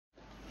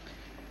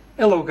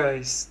Hello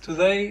guys,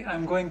 today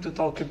I'm going to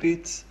talk a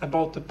bit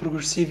about the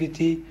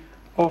progressivity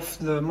of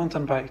the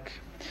mountain bike.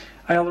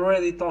 I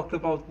already talked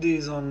about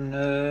this on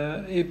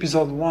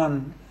episode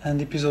 1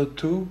 and episode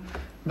 2,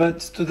 but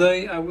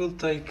today I will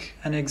take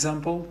an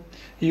example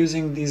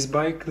using this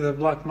bike, the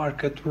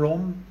Blackmarket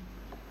Roam,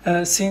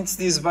 since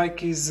this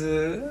bike is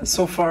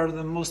so far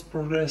the most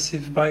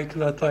progressive bike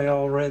that I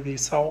already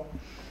saw.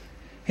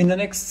 In the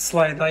next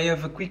slide I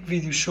have a quick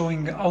video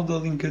showing how the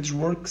linkage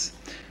works.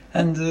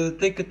 And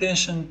take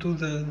attention to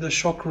the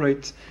shock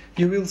rate.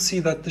 You will see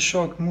that the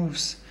shock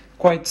moves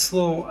quite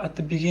slow at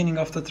the beginning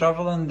of the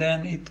travel, and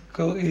then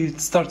it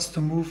starts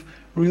to move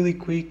really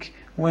quick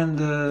when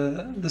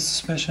the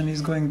suspension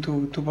is going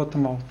to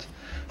bottom out.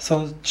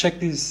 So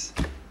check this.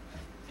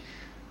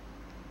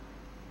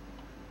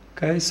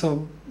 Okay,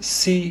 so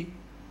see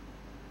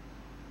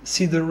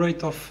the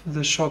rate of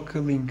the shock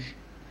link.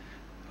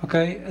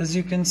 Okay, as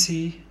you can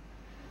see,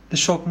 the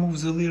shock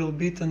moves a little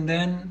bit and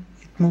then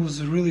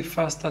moves really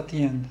fast at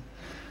the end.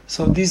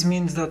 So this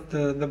means that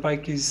the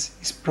bike is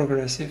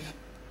progressive.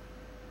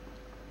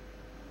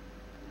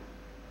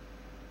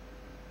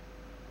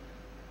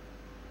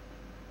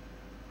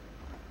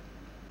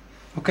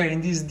 Okay, in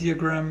this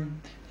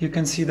diagram you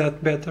can see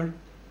that better.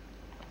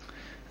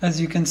 As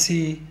you can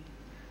see,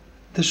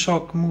 the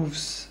shock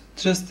moves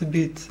just a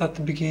bit at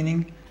the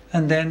beginning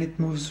and then it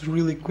moves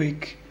really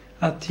quick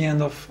at the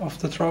end of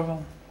the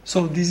travel.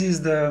 So this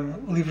is the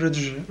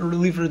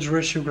leverage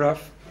ratio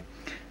graph.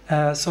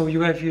 So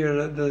you have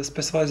here the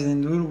Specialized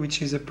Enduro,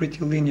 which is a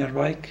pretty linear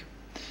bike,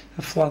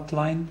 a flat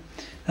line,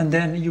 and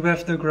then you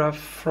have the graph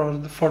for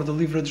the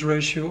leverage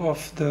ratio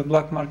of the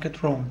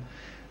Blackmarket Roam.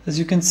 As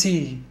you can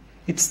see,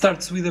 it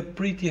starts with a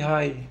pretty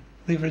high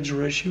leverage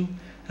ratio,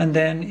 and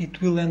then it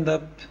will end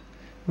up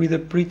with a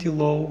pretty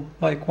low,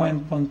 like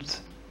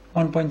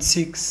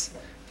 1.6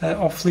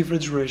 of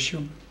leverage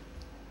ratio.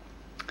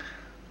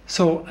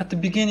 So at the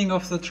beginning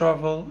of the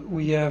travel,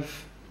 we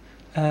have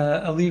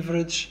a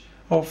leverage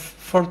of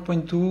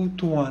 4.2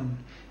 to 1,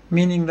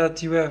 meaning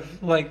that you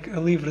have like a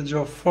leverage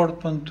of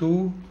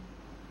 4.2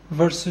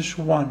 versus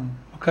 1,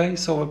 okay,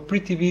 so a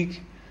pretty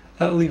big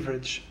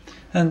leverage.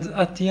 And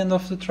at the end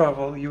of the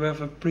travel you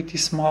have a pretty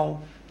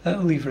small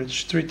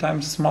leverage, 3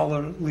 times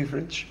smaller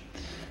leverage.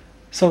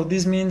 So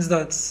this means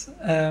that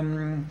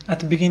at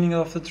the beginning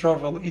of the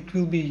travel it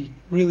will be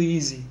really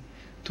easy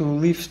to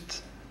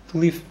lift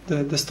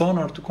the stone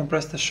or to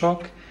compress the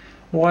shock,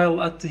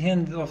 while at the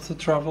end of the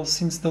travel,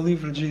 since the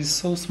leverage is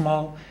so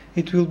small,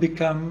 it will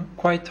become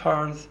quite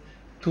hard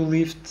to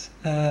lift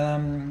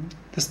the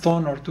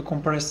stone or to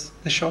compress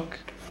the shock.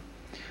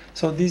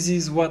 So this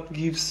is what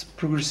gives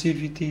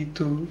progressivity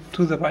to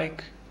the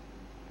bike.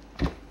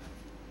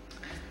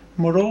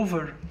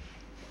 Moreover,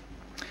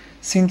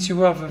 since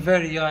you have a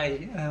very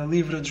high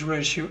leverage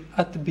ratio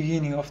at the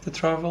beginning of the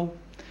travel,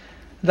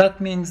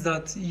 that means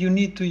that you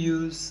need to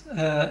use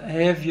a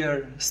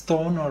heavier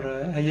stone or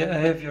a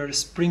heavier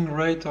spring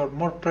rate or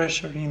more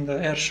pressure in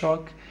the air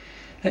shock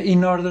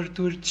in order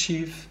to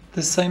achieve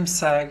the same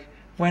sag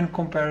when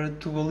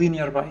compared to a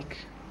linear bike.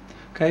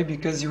 Okay,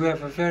 because you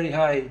have a very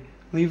high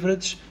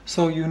leverage,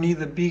 so you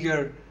need a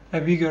bigger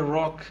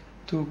rock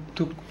to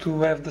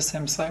have the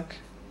same sag.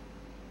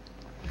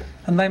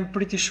 And I'm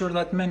pretty sure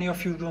that many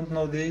of you don't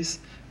know this,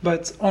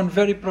 but on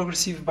very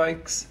progressive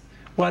bikes,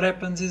 what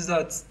happens is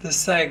that the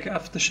sag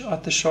at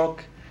the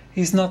shock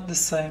is not the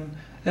same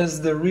as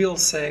the real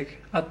sag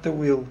at the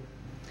wheel.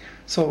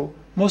 So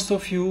most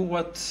of you,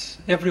 what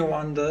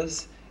everyone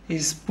does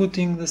is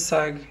putting the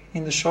sag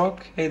in the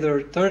shock,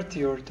 either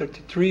 30 or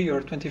 33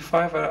 or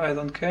 25, I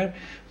don't care,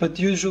 but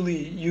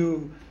usually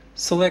you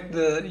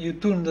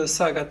tune the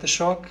sag at the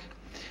shock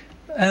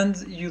and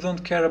you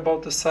don't care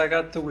about the sag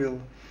at the wheel.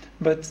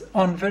 But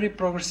on very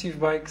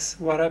progressive bikes,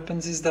 what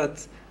happens is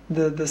that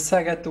the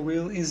sag at the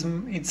wheel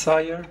it's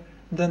higher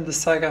than the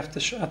sag at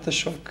the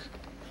shock.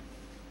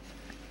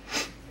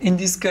 In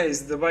this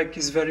case, the bike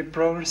is very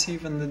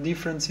progressive and the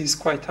difference is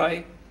quite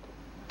high.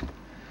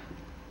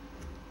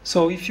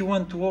 So if you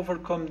want to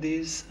overcome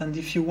this, and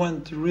if you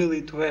want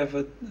really to have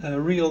a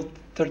real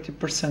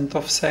 30%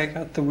 of sag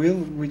at the wheel,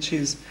 which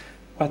is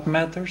what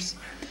matters,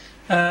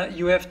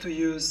 you have to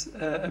use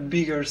a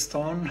bigger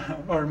stone,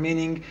 or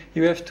meaning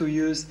you have to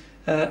use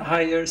a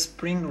higher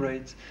spring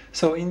rate.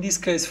 So in this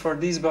case, for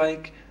this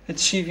bike,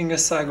 achieving a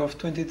sag of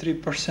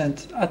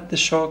 23% at the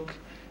shock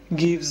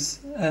gives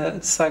a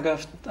sag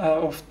of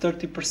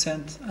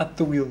 30% at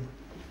the wheel.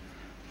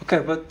 Okay,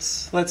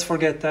 but let's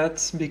forget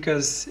that,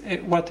 because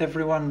what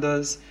everyone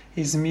does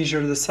is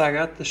measure the sag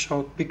at the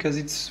shock, because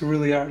it's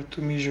really hard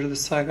to measure the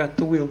sag at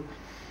the wheel.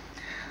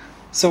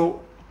 So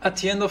at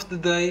the end of the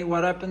day,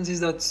 what happens is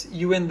that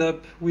you end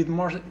up with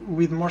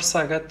more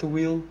sag at the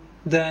wheel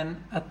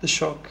than at the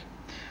shock.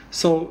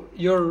 So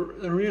your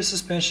rear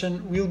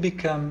suspension will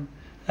become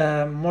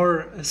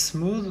more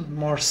smooth,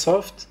 more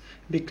soft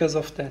because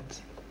of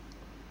that.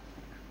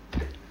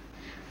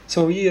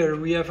 So here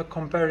we have a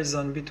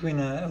comparison between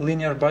a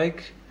linear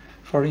bike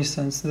for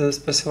instance the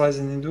Specialized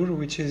in Enduro,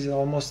 which is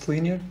almost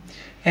linear,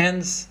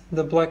 and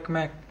the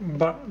Blackmarket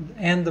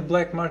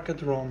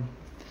Roam.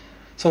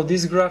 So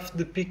this graph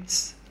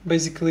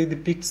basically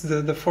depicts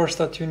the force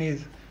that you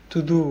need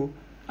to do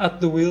at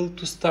the wheel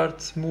to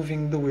start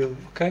moving the wheel.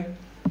 Okay,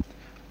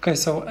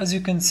 so as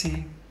you can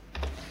see,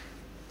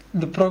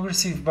 the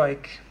progressive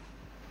bike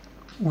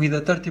with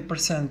a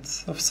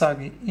 30% of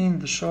sag in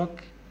the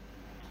shock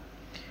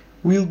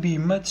will be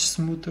much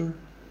smoother,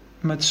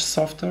 much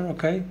softer,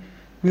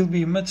 will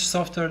be much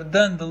softer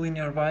than the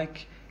linear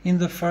bike in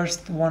the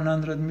first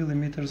 100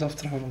 millimeters of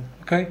travel.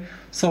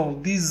 So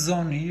this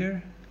zone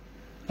here,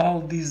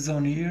 all this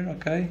zone here,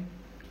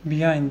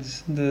 behind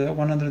the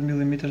 100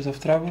 millimeters of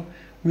travel,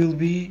 will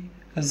be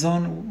a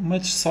zone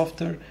much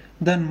softer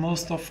than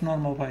most of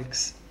normal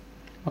bikes.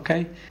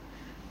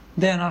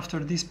 Then after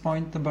this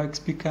point the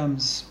bike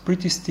becomes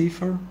pretty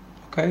stiffer.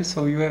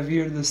 So you have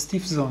here the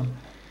stiff zone,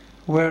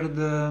 where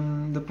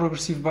the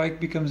progressive bike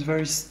becomes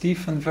very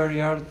stiff and very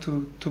hard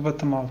to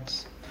bottom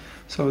out.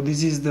 So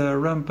this is the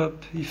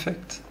ramp-up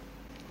effect.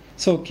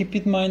 So keep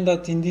in mind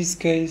that in this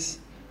case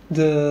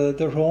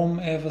the Roam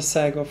have a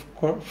sag of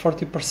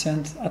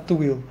 40% at the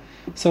wheel.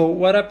 So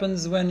what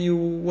happens when you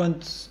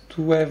want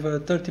to have a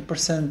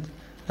 30%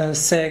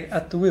 sag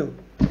at the wheel?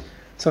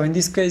 So in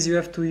this case you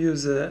have to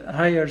use a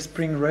higher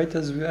spring rate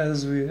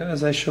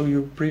as I showed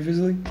you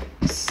previously.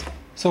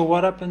 So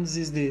what happens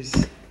is this: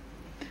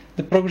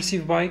 the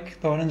progressive bike,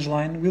 the orange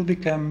line, will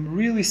become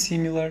really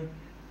similar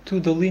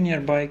to the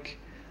linear bike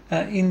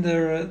in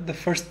the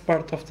first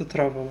part of the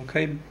travel,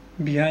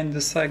 behind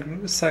the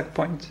sag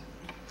point.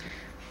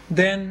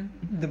 Then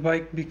the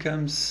bike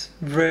becomes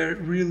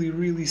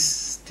really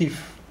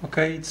stiff.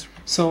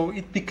 So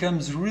it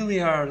becomes really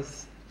hard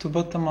to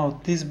bottom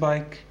out this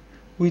bike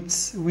with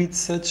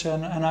such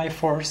an high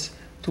force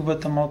to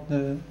bottom out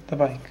the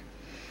bike.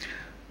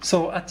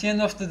 So at the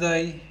end of the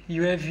day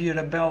you have here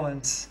a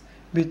balance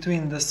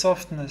between the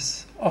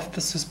softness of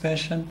the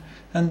suspension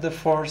and the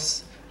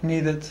force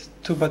needed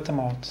to bottom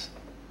out.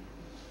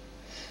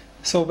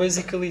 So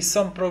basically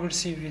some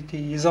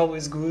progressivity is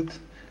always good,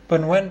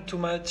 but when too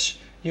much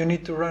you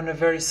need to run a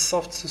very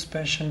soft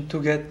suspension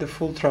to get the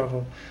full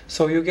travel.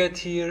 So you get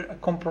here a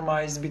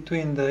compromise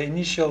between the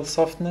initial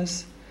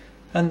softness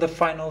and the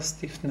final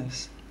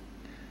stiffness.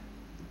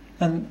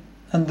 And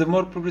the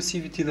more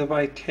progressivity the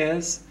bike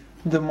has,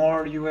 the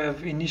more you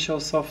have initial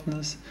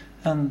softness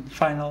and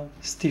final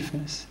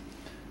stiffness.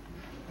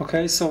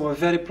 So a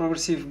very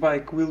progressive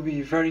bike will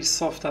be very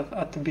soft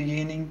at the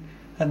beginning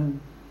and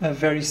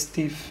very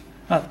stiff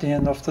at the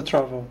end of the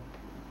travel.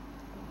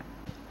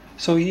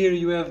 So here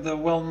you have the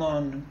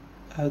well-known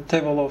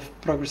table of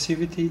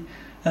progressivity,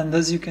 and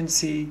as you can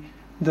see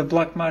the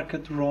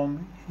Blackmarket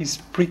Roam is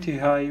pretty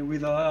high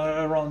with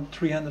around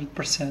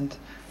 300%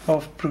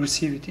 of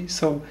progressivity.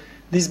 So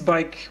this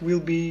bike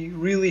will be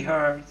really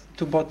hard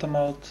to bottom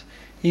out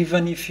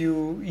even if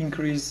you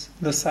increase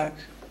the sag.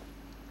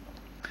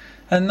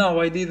 And now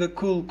I did a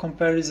cool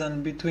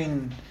comparison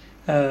between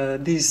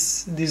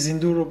these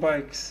enduro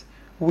bikes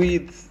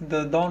with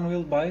the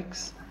downhill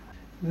bikes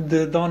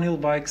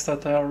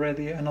that I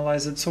already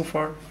analyzed so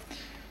far.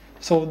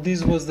 So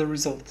this was the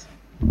result.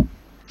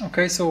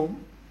 So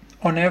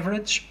on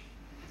average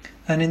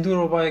an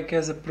enduro bike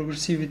has a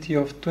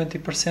progressivity of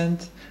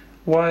 20%,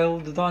 while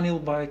the downhill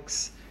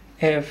bikes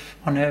have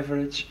on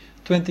average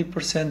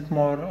 20%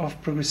 more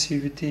of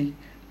progressivity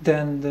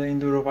than the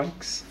enduro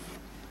bikes.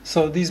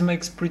 So this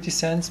makes pretty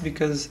sense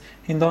because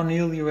in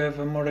downhill you have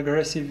a more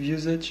aggressive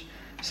usage,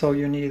 so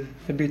you need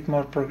a bit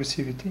more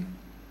progressivity.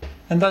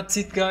 And that's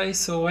it guys,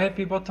 so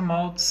happy bottom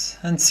outs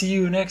and see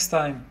you next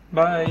time.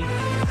 Bye!